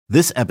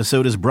This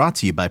episode is brought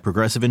to you by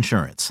Progressive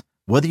Insurance.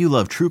 Whether you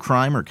love true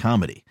crime or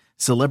comedy,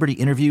 celebrity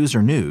interviews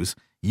or news,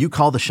 you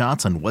call the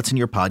shots on what's in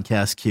your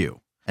podcast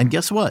queue. And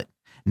guess what?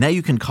 Now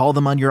you can call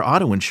them on your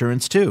auto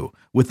insurance too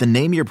with the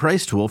Name Your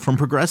Price tool from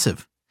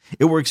Progressive.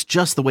 It works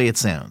just the way it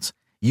sounds.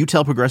 You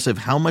tell Progressive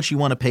how much you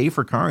want to pay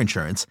for car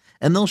insurance,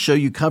 and they'll show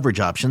you coverage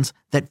options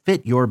that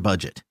fit your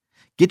budget.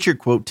 Get your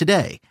quote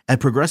today at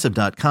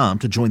Progressive.com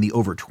to join the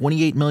over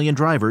 28 million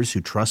drivers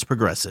who trust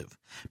Progressive.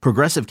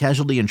 Progressive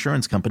Casualty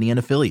Insurance Company and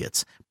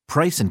Affiliates.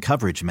 Price and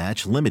coverage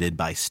match limited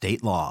by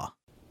state law.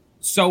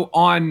 So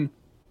on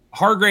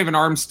Hargrave and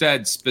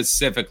Armstead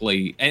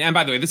specifically, and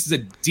by the way, this is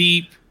a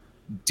deep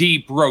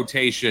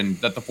rotation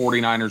that the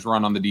 49ers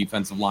run on the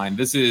defensive line.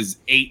 This is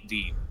 8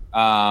 deep.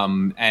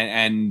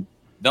 And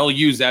they'll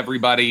use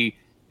everybody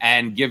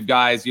and give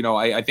guys,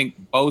 I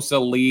think Bosa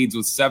leads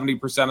with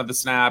 70% of the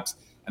snaps.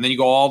 And then you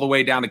go all the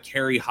way down to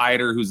Kerry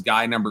Hyder, who's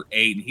guy number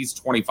 8, and he's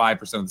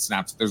 25% of the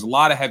snaps. There's a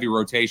lot of heavy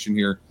rotation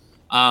here.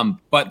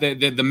 But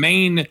the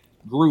main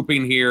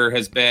grouping here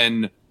has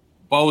been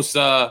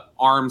Bosa,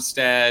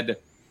 Armstead,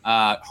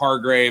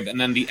 Hargrave, and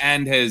then the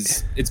end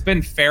it's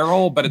been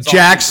Farrell, but it's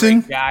Jackson.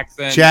 Also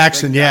Jackson.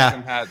 Jackson,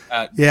 Jackson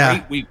had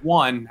great week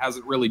one,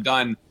 hasn't really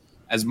done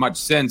as much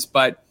since.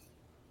 But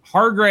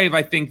Hargrave,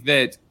 I think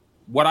that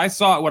what I've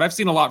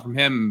seen a lot from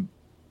him,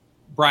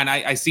 Brian,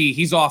 I see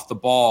he's off the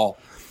ball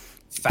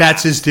fast.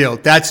 That's his deal.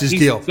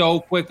 He's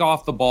so quick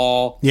off the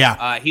ball.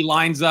 Yeah. He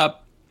lines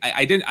up.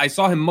 I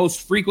saw him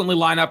most frequently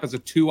line up as a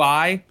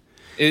 2-eye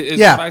is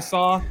what I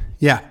saw.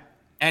 Yeah.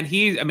 And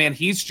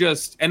he's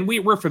just, and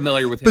we're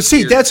familiar with him. But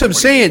see, that's what I'm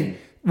saying.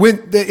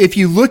 If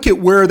you look at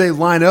where they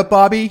line up,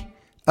 Bobby,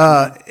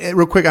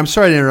 real quick, I'm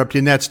sorry to interrupt you,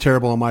 and that's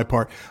terrible on my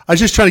part. I was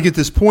just trying to get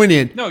this point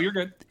in. No, you're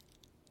good.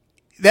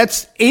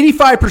 That's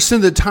 85%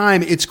 of the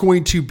time it's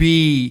going to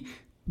be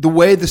the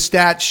way the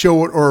stats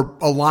show it or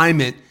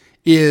alignment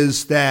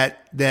is that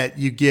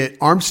you get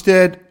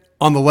Armstead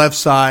on the left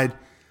side,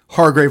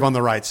 Hargrave on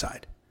the right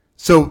side.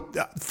 So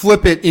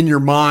flip it in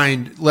your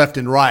mind left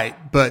and right,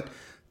 but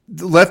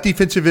the left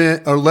defensive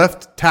end or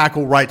left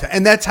tackle, right tackle,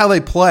 and that's how they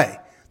play.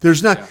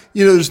 There's not,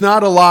 there's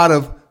not a lot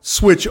of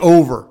switch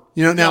over.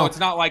 Now no, it's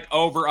not like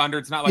over under.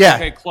 It's not like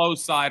okay,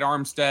 close side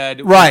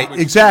Armstead. Right,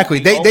 exactly.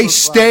 They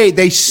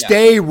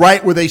stay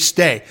right where they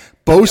stay.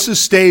 Bosa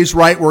stays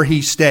right where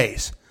he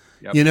stays.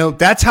 Yep.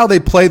 That's how they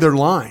play their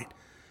line.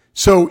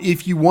 So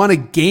if you want to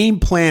game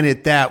plan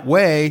it that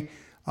way,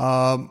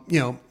 the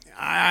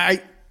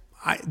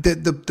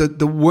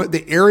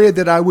area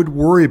that I would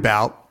worry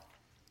about,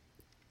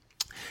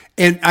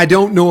 and I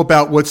don't know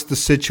about what's the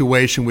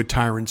situation with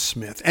Tyron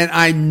Smith, and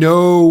I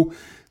know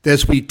that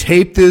as we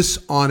tape this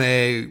on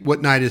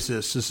what night is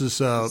this? This is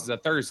a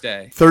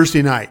Thursday.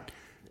 Thursday night.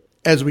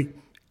 As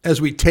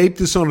we tape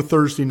this on a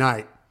Thursday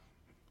night,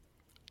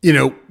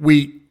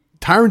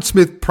 Tyron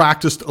Smith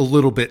practiced a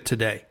little bit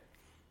today.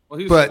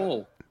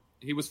 Well,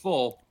 he was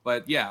full,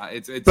 but yeah,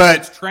 it's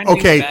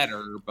trending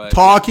better. But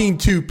talking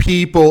to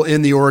people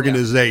in the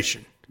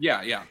organization,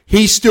 yeah,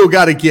 he's still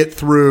got to get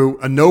through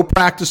a no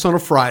practice on a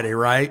Friday,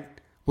 right?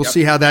 We'll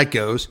see how that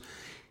goes.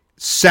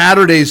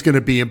 Saturday is going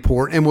to be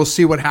important, and we'll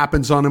see what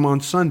happens on him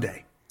on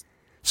Sunday.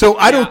 So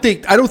I don't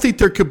think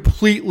they're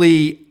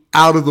completely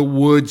out of the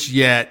woods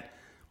yet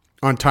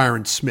on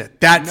Tyron Smith.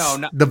 That's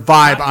the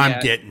vibe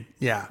I'm getting.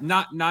 Yeah,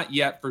 not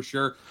yet for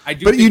sure.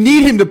 But you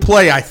need him to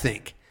play. I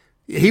think.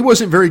 He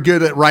wasn't very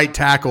good at right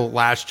tackle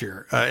last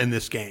year in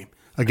this game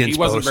against. He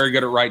wasn't very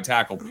good at right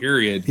tackle,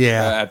 period.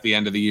 At the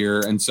end of the year,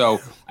 and so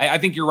I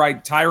think you're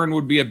right. Tyron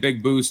would be a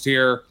big boost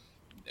here.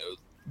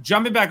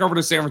 Jumping back over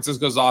to San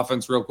Francisco's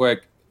offense real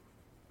quick,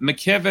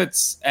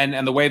 McKivitz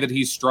and the way that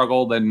he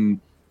struggled, and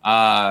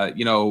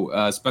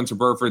Spencer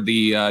Burford,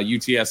 the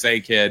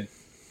UTSA kid,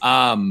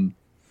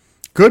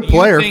 good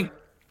player.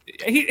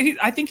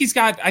 I think he's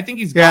got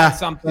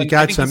something. He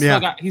got some.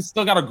 He's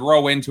still got to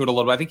grow into it a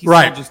little bit. I think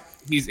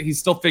he's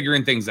still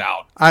figuring things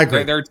out. I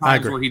agree. There are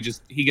times where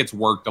he gets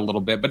worked a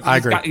little bit, but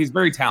he's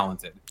very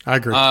talented. I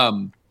agree.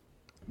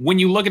 When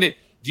you look at it,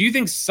 do you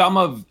think some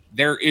of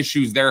their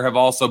issues there have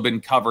also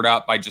been covered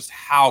up by just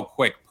how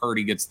quick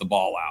Purdy gets the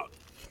ball out?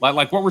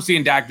 Like what we're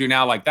seeing Dak do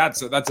now, like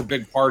that's a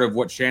big part of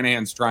what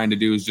Shanahan's trying to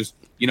do is just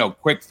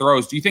quick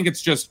throws. Do you think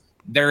it's just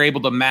they're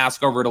able to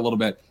mask over it a little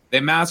bit? They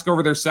mask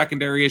over their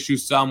secondary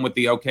issues some with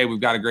we've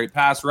got a great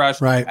pass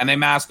rush. Right. And they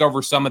mask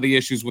over some of the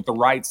issues with the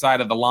right side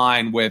of the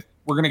line with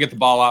we're going to get the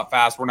ball out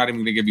fast. We're not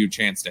even going to give you a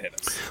chance to hit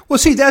us. Well,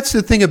 see, that's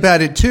the thing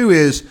about it too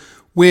is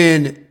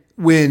when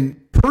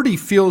Purdy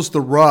feels the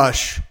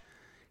rush,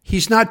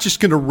 he's not just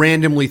going to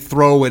randomly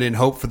throw it and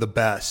hope for the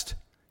best.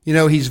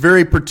 He's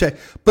very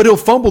but he'll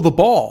fumble the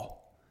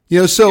ball. He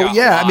will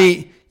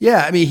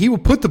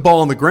put the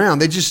ball on the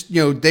ground. They just,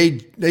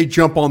 they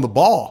jump on the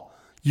ball.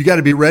 You got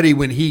to be ready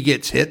when he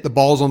gets hit. The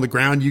ball's on the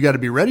ground. You got to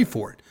be ready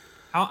for it.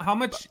 How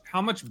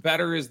much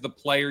better is the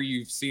player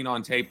you've seen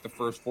on tape the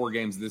first 4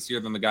 games this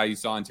year than the guy you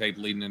saw on tape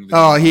leading into the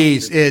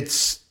game?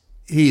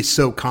 He's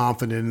so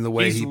confident in the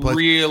way he plays. He's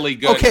really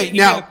good. Okay, he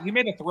now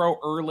made a throw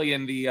early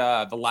in the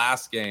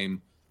last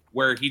game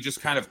where he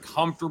just kind of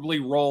comfortably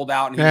rolled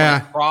out and he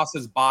went across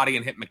his body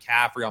and hit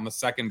McCaffrey on the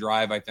second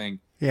drive, I think.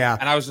 Yeah.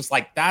 And I was just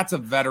like, that's a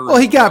veteran. Well,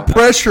 he got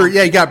pressure.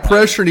 Yeah, he got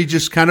pressure and he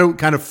just kind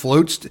of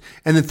floats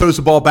and then throws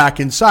the ball back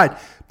inside.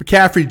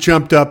 McCaffrey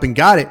jumped up and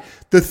got it.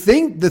 The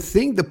thing that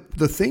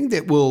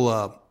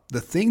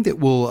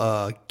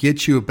will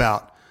get you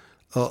about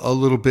a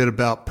little bit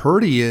about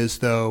Purdy is,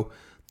 though,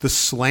 the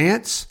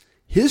slants.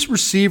 His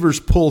receivers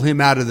pull him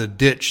out of the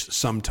ditch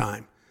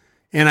sometime.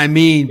 And I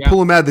mean,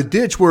 pull him out of the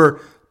ditch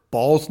where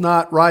ball's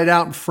not right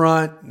out in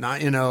front,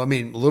 not,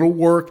 little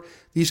work.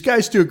 These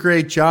guys do a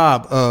great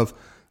job of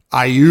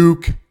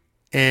Ayuk.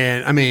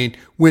 And I mean,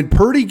 when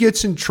Purdy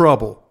gets in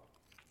trouble,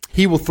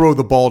 he will throw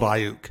the ball to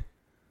Ayuk.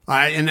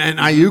 And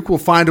Ayuk will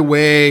find a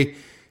way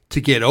to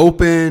get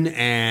open,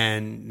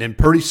 and then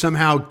Purdy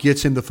somehow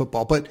gets him the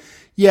football. But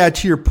yeah,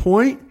 to your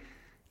point,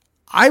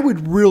 I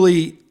would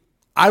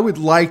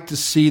like to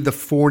see the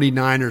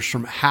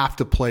 49ers have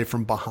to play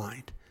from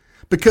behind.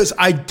 Because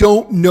I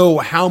don't know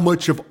how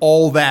much of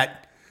all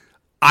that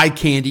eye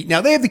candy.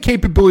 Now, they have the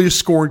capability of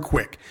scoring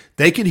quick.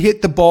 They can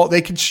hit the ball.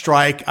 They can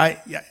strike.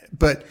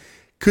 But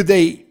could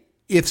they,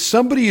 if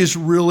somebody is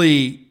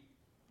really,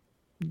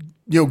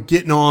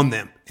 getting on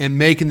them and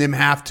making them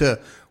have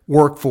to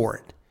work for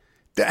it,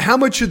 how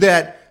much of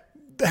the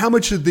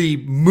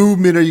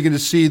movement are you going to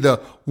see, the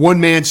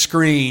one-man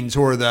screens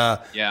or the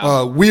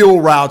wheel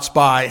routes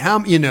by?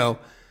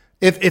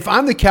 If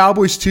I'm the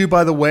Cowboys too,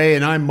 by the way,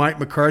 and I'm Mike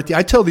McCarthy,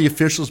 I tell the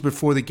officials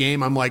before the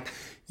game, I'm like,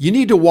 you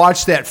need to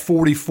watch that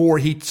 44.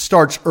 He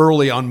starts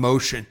early on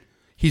motion.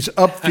 He's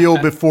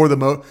upfield before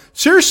the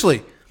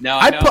seriously. No,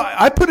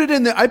 I put it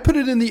in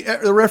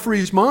the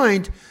referee's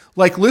mind.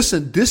 Like,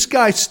 listen, this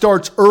guy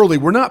starts early.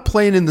 We're not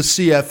playing in the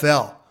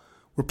CFL.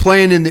 We're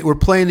playing in the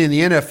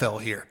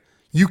NFL here.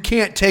 You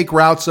can't take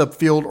routes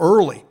upfield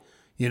early.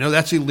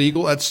 That's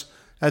illegal. That's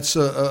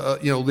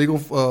legal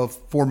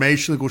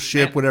formation, legal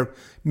ship, whatever,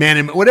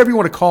 whatever you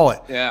want to call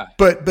it. Yeah.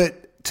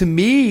 But to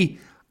me,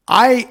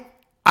 I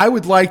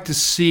would like to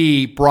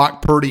see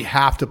Brock Purdy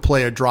have to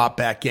play a drop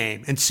back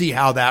game and see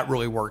how that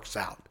really works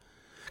out.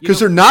 Because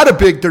they're not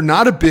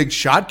a big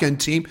shotgun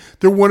team.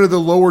 They're one of the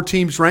lower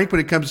teams ranked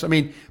when it comes.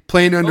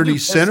 Playing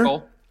underneath center.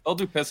 They'll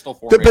do pistol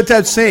formation. But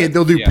that's saying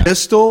they'll do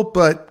pistol.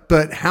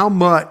 But how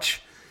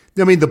much?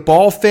 The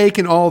ball fake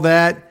and all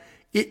that.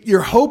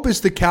 Your hope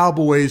as the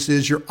Cowboys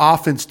is your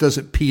offense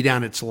doesn't pee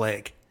down its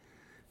leg.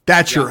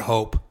 That's your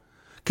hope.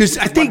 Because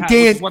I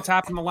think what's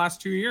happened the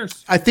last 2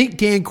 years. I think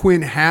Dan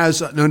Quinn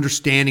has an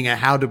understanding of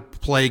how to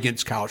play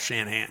against Kyle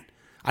Shanahan.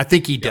 I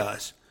think he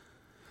does.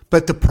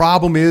 But the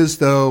problem is,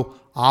 though,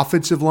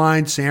 offensive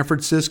line, San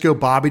Francisco,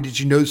 Bobby, did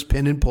you notice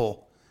pin and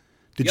pull?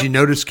 Did you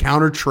notice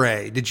counter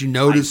tray? Did you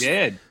notice? I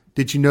did.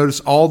 Did you notice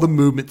all the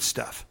movement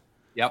stuff?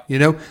 Yep. You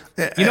know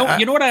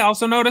what I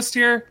also noticed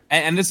here,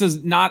 and this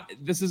isn't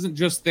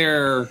just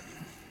the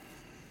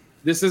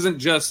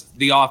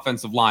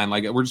offensive line.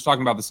 Like, we're just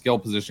talking about the skill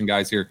position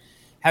guys here.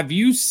 Have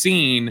you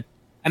seen?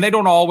 And they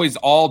don't always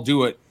all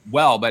do it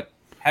well, but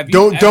have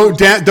you?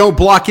 Don't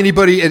block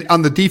anybody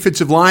on the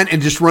defensive line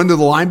and just run to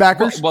the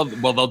linebackers. Well,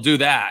 they'll do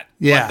that.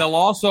 Yeah. But they'll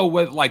also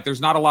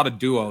there's not a lot of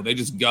duo. They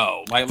just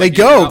go. They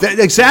go.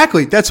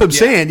 Exactly. That's what I'm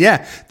saying.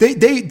 Yeah.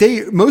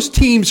 They most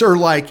teams are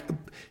like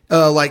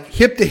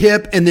hip to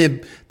hip, and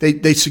then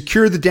they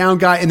secure the down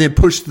guy and then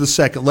push to the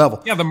second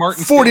level. Yeah, the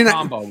Martin 49,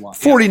 combo.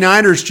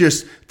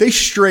 49ers they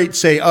straight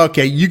say,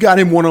 okay, you got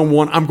him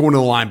one-on-one, I'm going to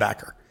the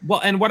linebacker. Well,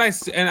 and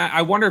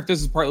I wonder if this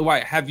is partly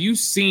why. Have you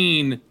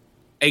seen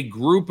a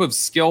group of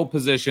skill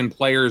position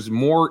players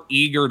more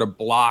eager to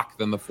block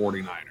than the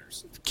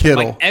 49ers?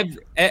 Kittle. Like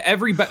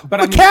everybody,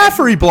 but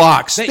McCaffrey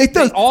blocks. They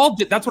all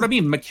did. That's what I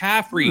mean.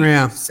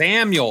 McCaffrey,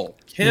 Samuel,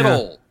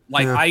 Kittle.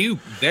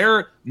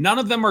 Ayuk, none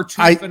of them are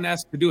too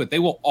finesse to do it. They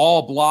will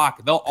all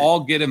block. They'll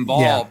all get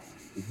involved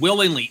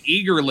willingly,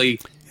 eagerly.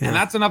 Yeah. And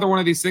that's another one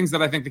of these things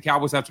that I think the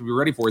Cowboys have to be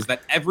ready for, is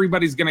that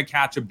everybody's going to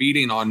catch a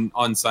beating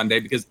on Sunday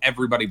because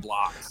everybody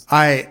blocks.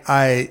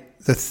 The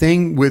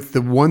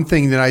one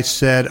thing that I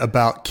said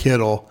about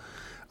Kittle,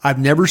 I've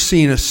never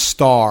seen a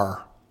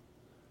star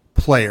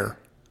player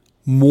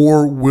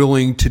more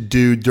willing to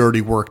do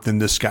dirty work than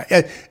this guy.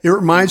 It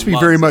reminds me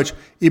very much.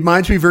 It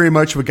reminds me very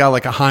much of a guy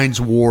like a Hines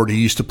Ward who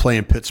used to play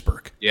in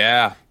Pittsburgh.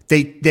 Yeah,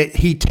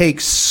 he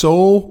takes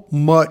so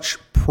much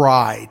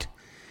pride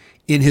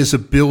in his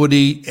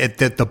ability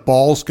that the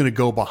ball's going to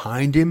go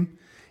behind him,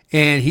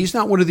 and he's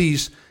not one of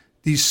these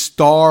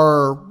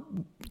star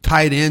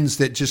tight ends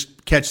that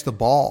just catch the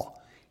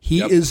ball.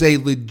 He is a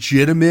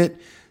legitimate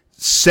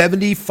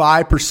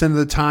 75% of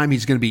the time.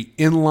 He's going to be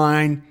in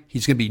line.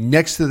 He's going to be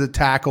next to the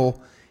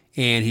tackle,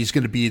 and he's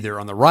going to be either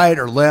on the right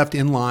or left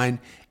in line,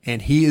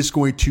 and he is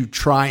going to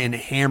try and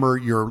hammer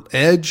your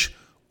edge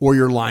or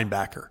your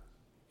linebacker.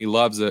 He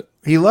loves it.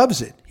 He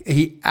loves it.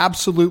 He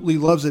absolutely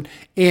loves it.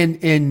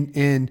 And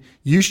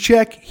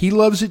Juszczyk, he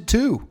loves it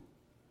too.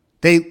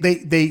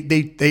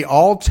 They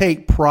all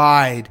take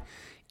pride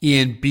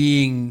in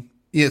being.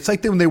 It's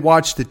like when they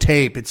watch the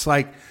tape. It's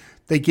like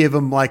they give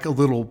them like a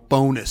little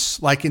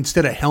bonus, like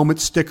instead of helmet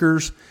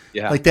stickers,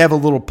 Yeah. like they have a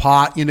little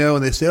pot,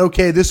 and they say,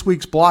 okay, this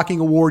week's blocking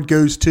award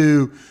goes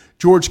to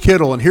George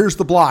Kittle, and here's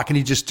the block, and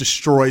he just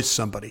destroys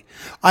somebody.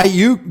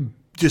 IU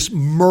just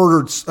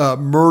murdered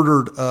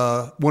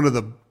one of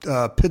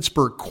the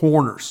Pittsburgh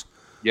corners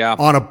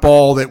on a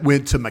ball that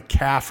went to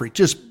McCaffrey.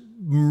 Just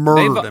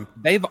murdered him.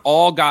 They've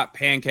all got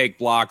pancake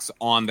blocks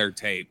on their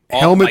tape.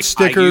 Helmet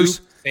stickers.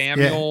 IU,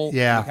 Samuel,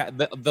 yeah.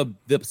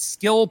 The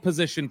skill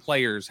position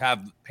players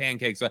have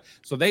pancakes.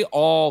 So they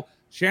all,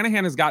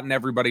 Shanahan has gotten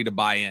everybody to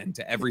buy in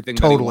to everything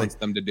that he wants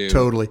them to do.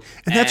 Totally.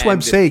 And that's what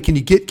I'm saying. Can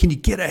you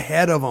get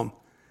ahead of them?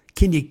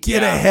 Can you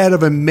get ahead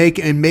of them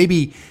and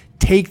maybe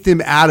take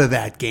them out of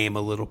that game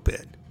a little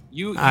bit?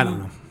 I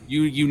don't know.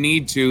 You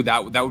need to.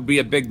 That would be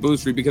a big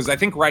boost for you, because I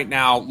think right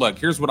now, look,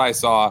 here's what I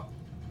saw.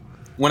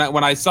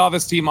 When I saw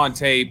this team on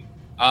tape,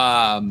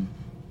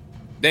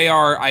 they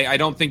are, I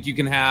don't think you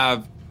can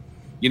have,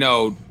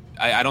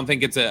 I don't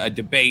think it's a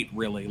debate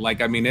really.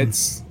 Like, I mean,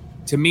 it's,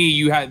 to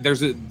me,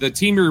 the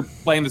team you're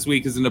playing this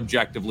week is an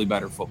objectively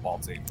better football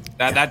team.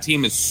 That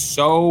team is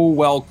so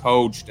well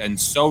coached and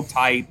so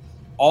tight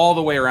all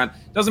the way around.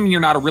 Doesn't mean you're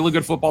not a really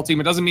good football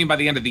team. It doesn't mean by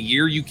the end of the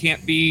year you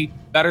can't be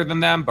better than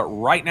them. But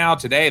right now,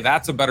 today,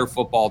 that's a better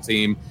football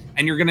team.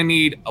 And you're going to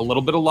need a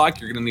little bit of luck.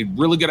 You're going to need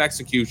really good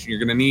execution. You're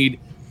going to need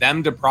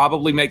them to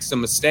probably make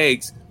some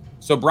mistakes.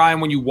 So,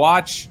 Brian, when you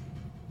watch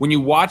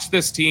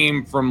this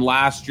team from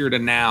last year to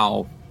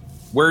now,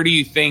 where do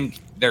you think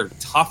they're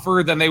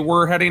tougher than they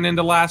were heading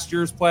into last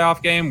year's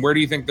playoff game? Where do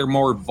you think they're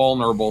more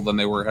vulnerable than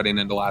they were heading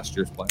into last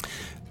year's playoff?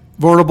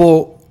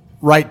 Vulnerable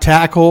right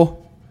tackle,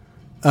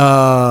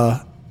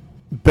 better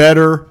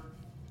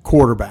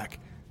quarterback.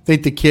 I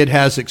think the kid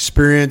has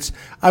experience.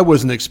 I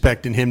wasn't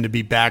expecting him to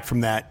be back from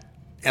that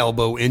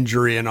elbow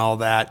injury and all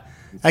that.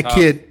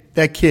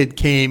 That kid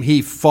came,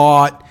 he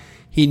fought,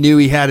 he knew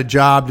he had a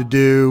job to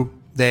do.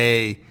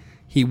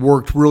 He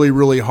worked really,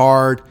 really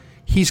hard.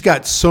 He's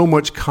got so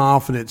much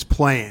confidence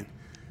playing.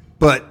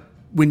 But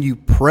when you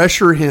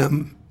pressure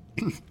him,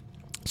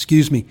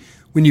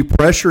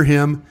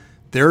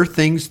 there are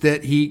things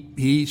that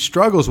he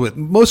struggles with.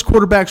 Most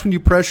quarterbacks, when you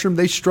pressure him,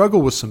 they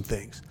struggle with some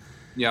things.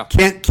 Yeah.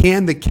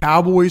 Can the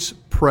Cowboys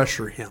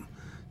pressure him?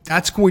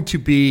 That's going to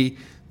be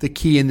the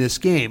key in this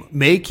game.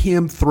 Make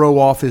him throw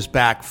off his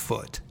back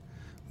foot.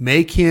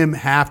 Make him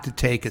have to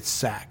take a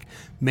sack.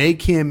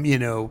 Make him,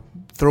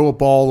 throw a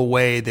ball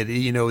away that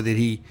he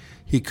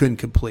couldn't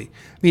complete.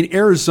 I mean,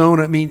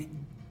 Arizona,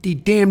 he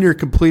damn near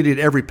completed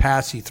every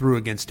pass he threw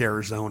against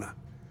Arizona.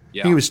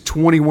 Yeah. He was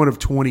 21 of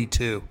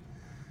 22.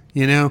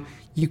 You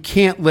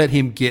can't let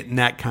him get in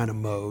that kind of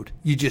mode.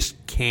 You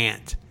just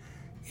can't.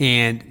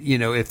 And,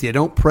 if they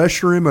don't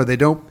pressure him, or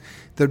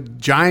the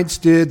Giants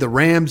did, the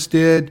Rams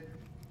did,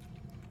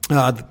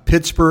 the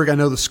Pittsburgh, I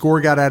know the score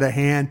got out of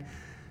hand.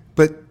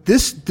 But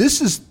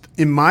this is,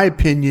 in my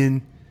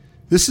opinion,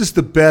 this is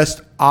the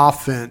best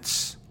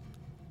offense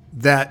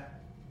that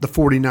the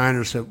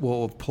 49ers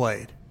will have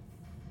played.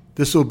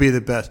 This will be the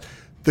best.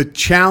 The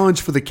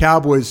challenge for the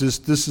Cowboys is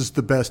this is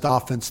the best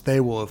offense they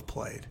will have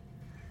played.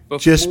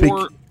 Because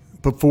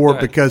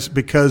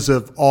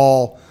of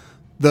all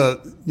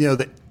the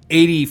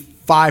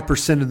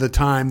 85% of the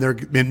time they're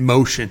in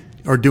motion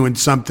or doing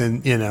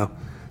something, to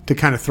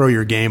kind of throw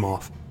your game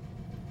off.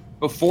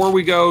 Before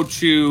we go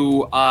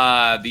to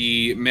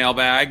the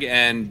mailbag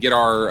and get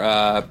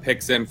our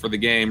picks in for the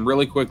game,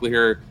 really quickly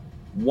here,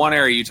 one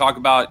area you talk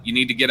about, you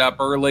need to get up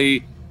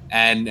early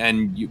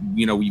and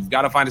you've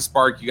got to find a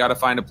spark, you got to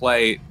find a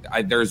play.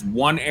 There's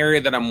one area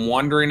that I'm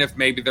wondering if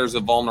maybe there's a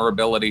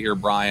vulnerability here,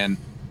 Brian,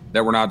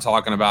 that we're not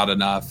talking about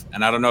enough.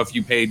 And I don't know if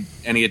you paid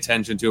any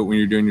attention to it when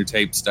you're doing your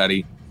tape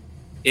study.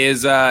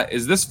 Is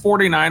this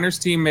 49ers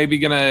team maybe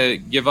going to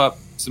give up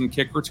some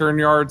kick return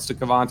yards to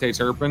Kevontae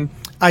Turpin?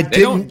 I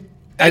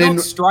didn't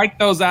strike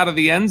those out of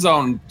the end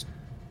zone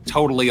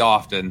totally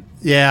often.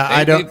 Yeah,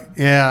 I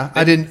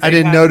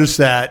didn't notice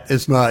that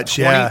as much.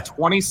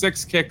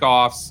 26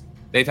 kickoffs.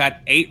 They've had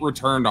 8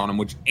 returned on them,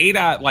 which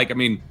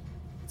 30%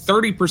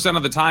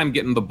 of the time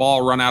getting the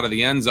ball run out of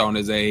the end zone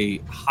is a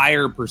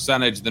higher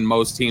percentage than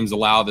most teams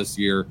allow this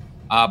year.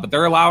 But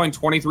they're allowing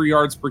 23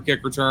 yards per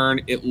kick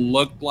return. It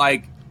looked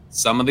like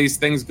some of these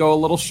things go a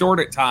little short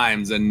at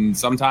times, and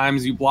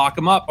sometimes you block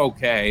them up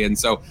okay. And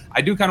so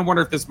I do kind of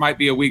wonder if this might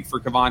be a week for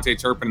Kevontae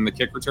Turpin in the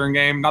kick return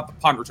game, not the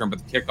punt return,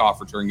 but the kickoff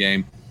return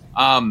game.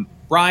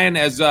 Brian,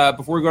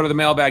 before we go to the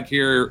mailbag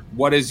here,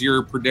 what is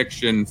your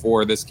prediction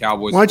for this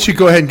Cowboys? Why don't you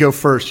go ahead and go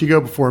first? You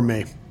go before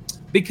me.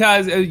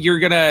 Because are you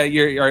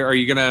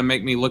gonna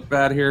make me look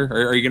bad here?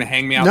 Or are you gonna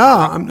hang me out? No,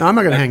 I'm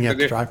not gonna hang you out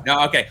to dry.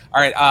 No, okay, all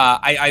right.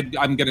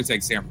 I'm gonna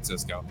take San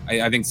Francisco.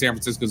 I think San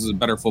Francisco is a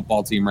better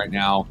football team right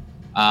now,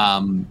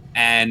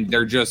 and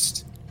they're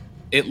just.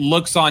 It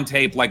looks on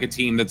tape like a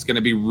team that's going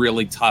to be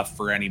really tough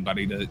for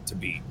anybody to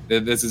beat.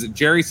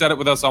 Jerry said it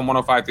with us on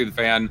 105 through the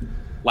Fan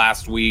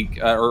last week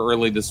or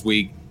early this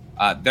week.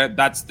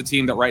 That's the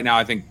team that right now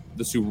I think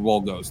the Super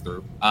Bowl goes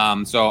through.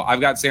 So I've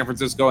got San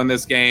Francisco in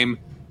this game.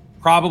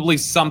 Probably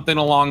something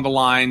along the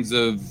lines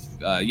of,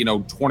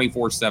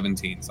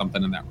 24-17,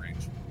 something in that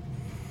range.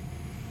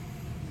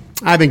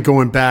 I've been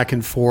going back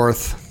and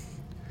forth.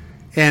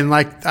 And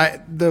like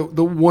the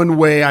one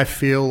way I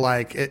feel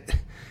like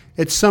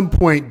at some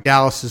point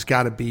Dallas has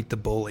got to beat the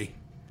bully.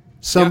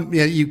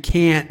 You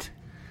can't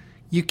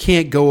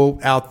go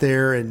out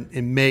there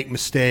and make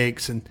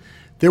mistakes. And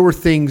there were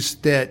things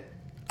that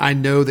I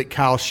know that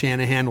Kyle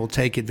Shanahan will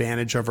take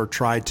advantage of or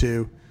try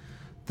to.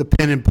 The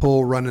pin and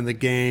pull running the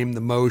game,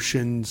 the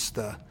motions,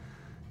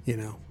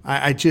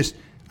 I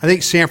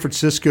think San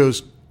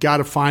Francisco's got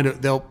to find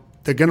it.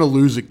 They're going to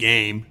lose a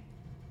game.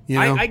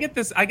 I get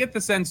this. I get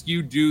the sense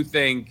you do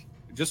think,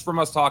 just from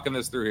us talking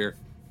this through here,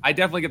 I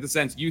definitely get the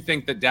sense you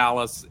think that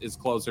Dallas is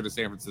closer to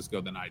San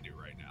Francisco than I do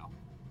right now.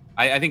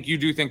 I think you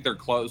do think they're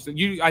close.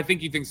 I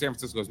think you think San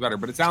Francisco is better,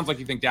 but it sounds like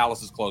you think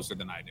Dallas is closer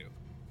than I do.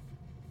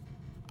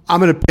 I'm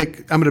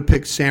gonna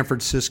pick San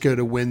Francisco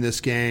to win this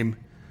game.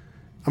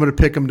 I'm gonna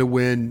pick them to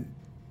win.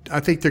 I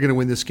think they're gonna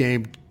win this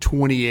game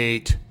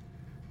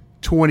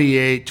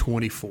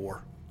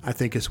 28-24. I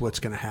think is what's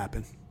gonna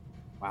happen.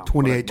 Wow.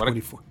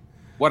 28-24.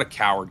 What a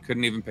coward.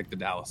 Couldn't even pick the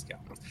Dallas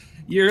Cowboys.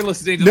 You're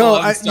listening to the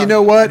Love and Star. You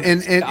know what?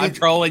 And I'm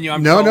trolling you. I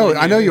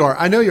know you are.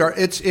 I know you are.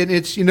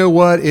 It's you know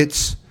what?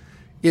 These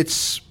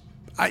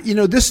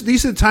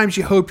are the times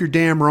you hope you're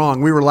damn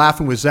wrong. We were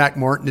laughing with Zach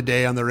Martin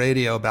today on the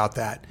radio about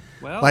that.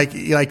 Well,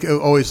 like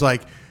always,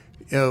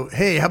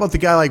 hey, how about the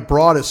guy like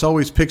Broadus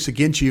always picks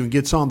against you and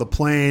gets on the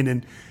plane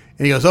and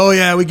he goes, oh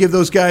yeah, we give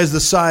those guys the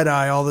side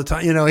eye all the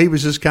time. He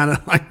was just kind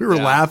of like, we were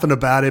laughing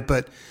about it,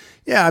 but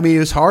yeah, I mean, it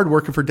was hard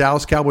working for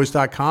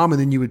DallasCowboys.com, and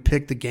then you would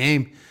pick the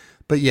game.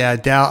 But yeah,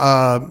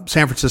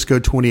 San Francisco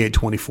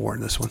 28-24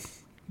 in this one.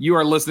 You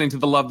are listening to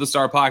the Love the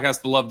Star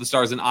podcast. The Love the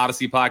Star is an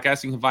Odyssey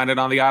podcast. You can find it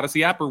on the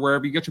Odyssey app or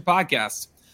wherever you get your podcasts.